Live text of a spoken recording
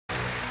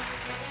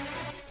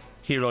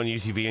Here on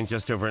UTV in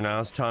just over an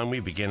hour's time, we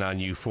begin our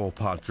new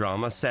four-part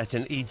drama set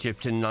in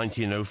Egypt in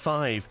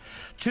 1905.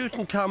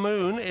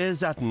 Tutankhamun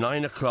is at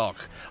 9 o'clock,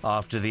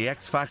 after the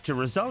X Factor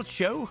results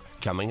show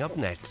coming up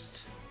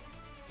next.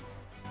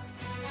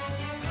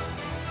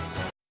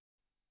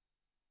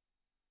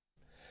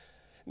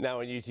 Now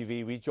on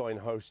UTV, we join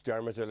host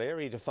Dermot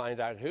O'Leary to find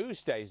out who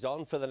stays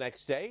on for the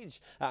next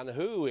stage and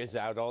who is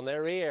out on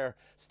their ear.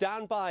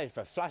 Stand by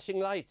for flashing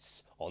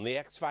lights on the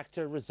X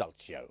Factor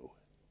results show.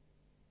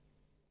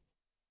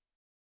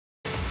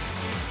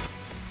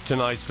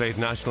 Tonight's late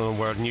national and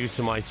world news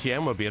from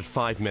ITN will be at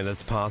 5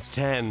 minutes past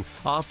 10,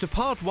 after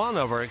part one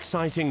of our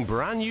exciting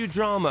brand new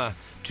drama,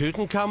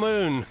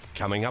 Tutankhamun,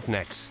 coming up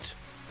next.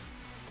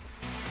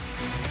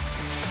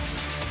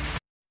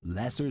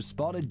 Lesser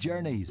Spotted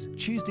Journeys,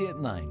 Tuesday at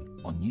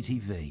 9 on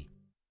UTV.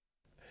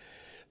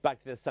 Back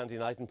to this Sunday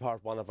night in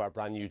part one of our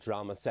brand new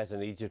drama set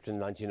in Egypt in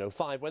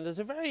 1905, when there's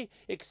a very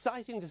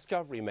exciting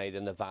discovery made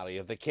in the Valley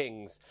of the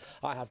Kings.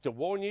 I have to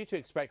warn you to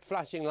expect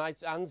flashing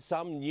lights and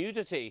some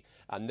nudity,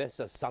 and this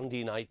a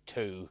Sunday night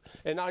too,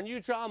 in our new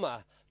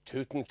drama,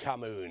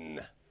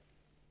 Tutankhamun.